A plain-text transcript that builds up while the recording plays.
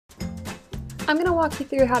I'm going to walk you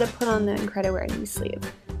through how to put on the Incrediwear knee sleeve.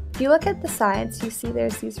 If you look at the sides, you see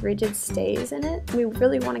there's these rigid stays in it. We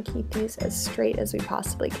really want to keep these as straight as we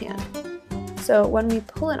possibly can. So when we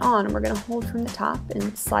pull it on, we're going to hold from the top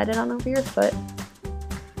and slide it on over your foot.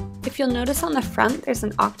 If you'll notice on the front, there's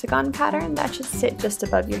an octagon pattern that should sit just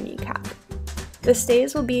above your kneecap. The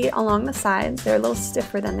stays will be along the sides. They're a little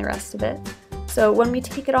stiffer than the rest of it. So when we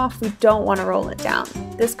take it off, we don't want to roll it down.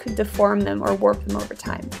 This could deform them or warp them over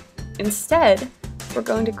time. Instead, we're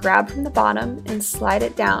going to grab from the bottom and slide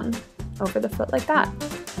it down over the foot like that.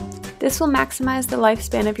 This will maximize the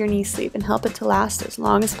lifespan of your knee sleeve and help it to last as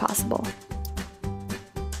long as possible.